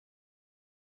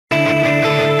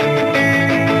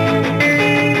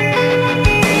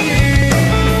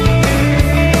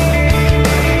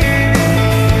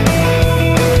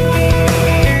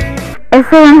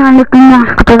السلام عليكم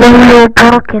ورحمة الله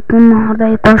وبركاته. النهاردة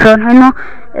هيكون شرحنا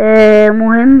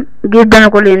مهم جدا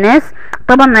لكل الناس.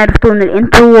 طبعا عرفتوا من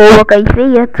الانترو، وهو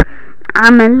كيفية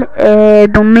عمل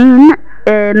دومين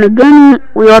مجاني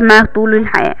ويقعد معاك طول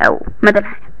الحياة او مدى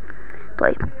الحياة.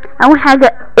 طيب، اول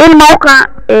حاجة ايه الموقع؟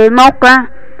 الموقع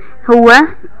هو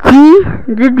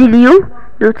tw.ma.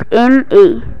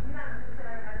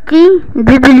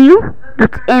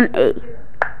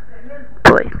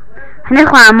 طيب،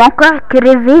 هندخل على موقع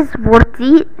كيفية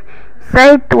فورتي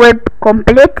سايت ويب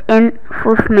كومبليت ان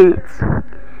 4 minutes.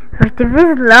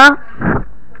 فرتيفيز لا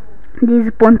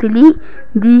ديزبونتلي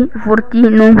دي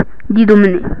فورتينو دي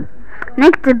دومين.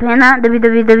 نكتب هنا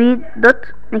www.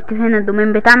 نكتب هنا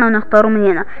الدومين بتاعنا ونختاره من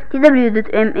هنا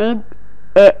tw.ma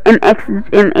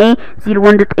mx.ma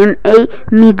 01.ma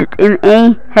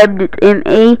me.ma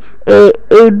help.ma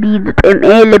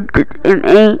ab.ma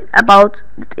lib.ma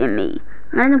about.ma.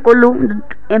 لازم كله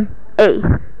 .ma.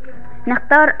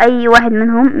 نختار اي واحد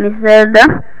منهم، مثال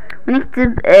ده،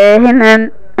 ونكتب هنا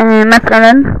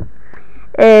مثلا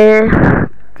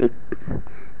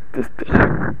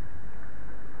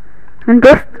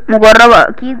تست مجربة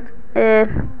اكيد.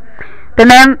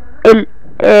 تمام،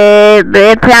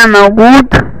 بتاع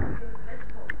موجود.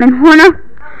 من هنا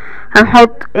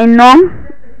هنحط النوم،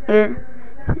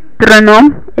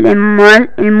 برونوم، الاموال،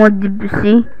 المود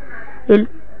بسي،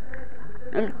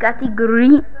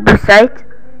 الكاتيجوري بسايت.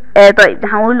 طيب،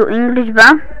 نحوله انجليش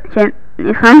بقى عشان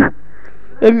نفهم.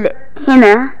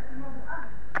 هنا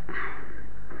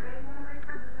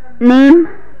نيم،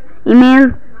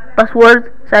 ايميل، باسورد،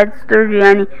 سايت ستوري،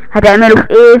 يعني هتعمله في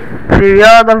ايه؟ في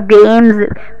رياضة، في جيمز،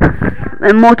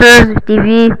 في موتورز، في تي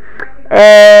في.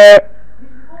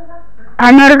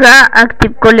 هنرجع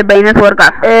اكتب كل البيانات وارجع.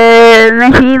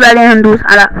 ماشي، بعدين هندوس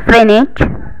على finish.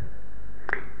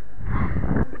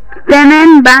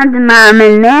 تمام، بعد ما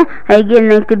عملناه هيجي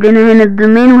لنا يكتب لنا هنا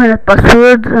الدومين وهنا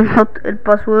الباسورد. هنحط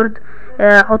الباسورد،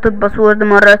 احط الباسورد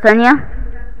مرة ثانية.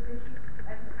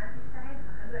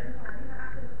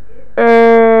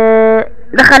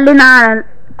 دخلنا على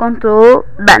الكنترول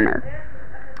بانل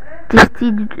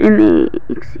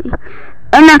tst.mx.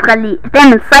 انا هتخليه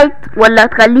تعمل سايت ولا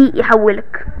هتخليه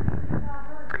يحولك؟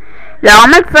 لو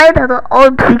عملت سايت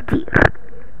هتقعد فيه كتير،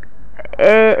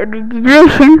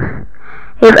 الريجستريشن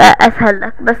يبقى اسهل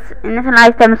لك، بس الناس اللي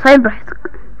عايز تعمل سايت براحتك.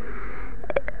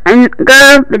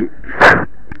 نجرب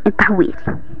التحويل.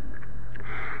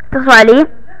 اتصلوا عليه،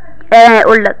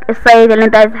 اقول لك السايت اللي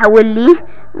انت عايز تحول ليه،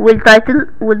 والتايتل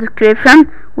والديسكريبشن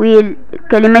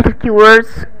والكلمات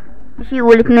الكيوردز. ماشي،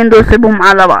 والاتنين دول سيبهم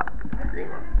على بعض.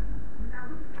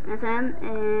 مثلا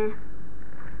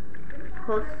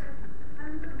خص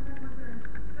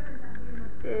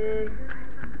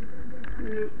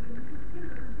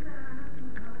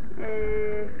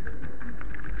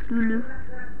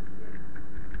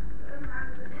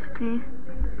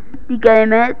دي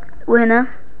كلمات، وهنا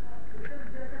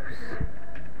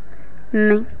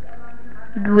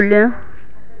دولة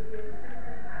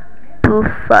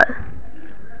بروفايل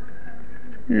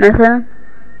مثلا،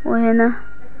 وهنا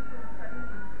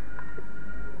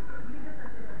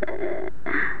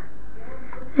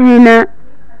هنا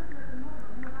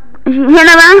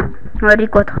بقى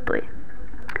هوريكوا هتحطوا ايه.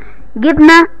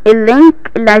 جبنا اللينك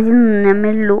اللي عايزين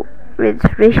نعمل له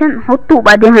registration، نحطه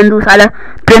وبعدين هندوس على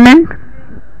payment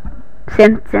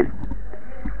send.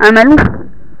 عملوا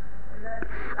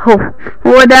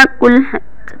هو ده كل حد.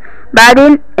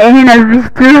 بعدين هنا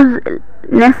الفيزيتورز،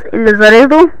 الناس اللي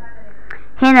زارته.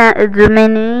 هنا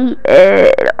الدوميني،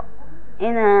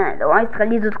 هنا لو عايز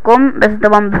تخليه .com بس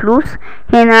طبعا بفلوس.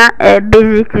 هنا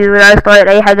بيزك لو عايز تغير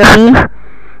اي حاجة فيه.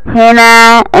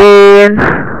 هنا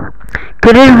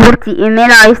كارير فورتي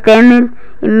ايميل، عايز تعمل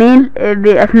ايميل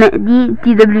باسماء دي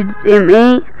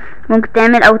tw.ma ممكن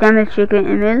تعمل، او تعمل شيك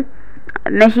ايميل.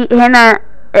 ماشي، هنا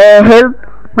هيلب،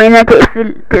 وهنا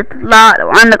تقفل تطلع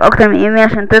لو عندك اكتر من ايميل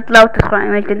عشان تطلع وتدخل على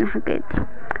ايميل كده الحاجات دي،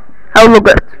 او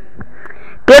لوجرت.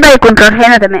 كده يكون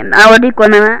شرحنا تمام. اوريكم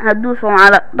انا هتدوسوا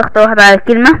على ضغطة واحدة على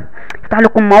الكلمة يفتح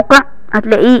لكم موقع،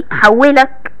 هتلاقيه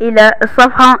حولك الى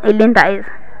الصفحة اللي انت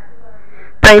عايزها.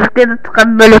 طيب، كده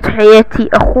تقبلوا تحياتي،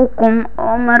 اخوكم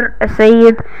عمر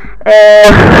السيد.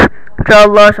 ان شاء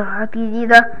الله شرحات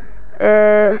جديدة.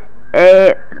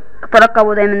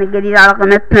 ترقبوا دايما الجديد على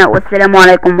قناتنا، والسلام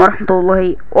عليكم ورحمة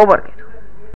الله وبركاته.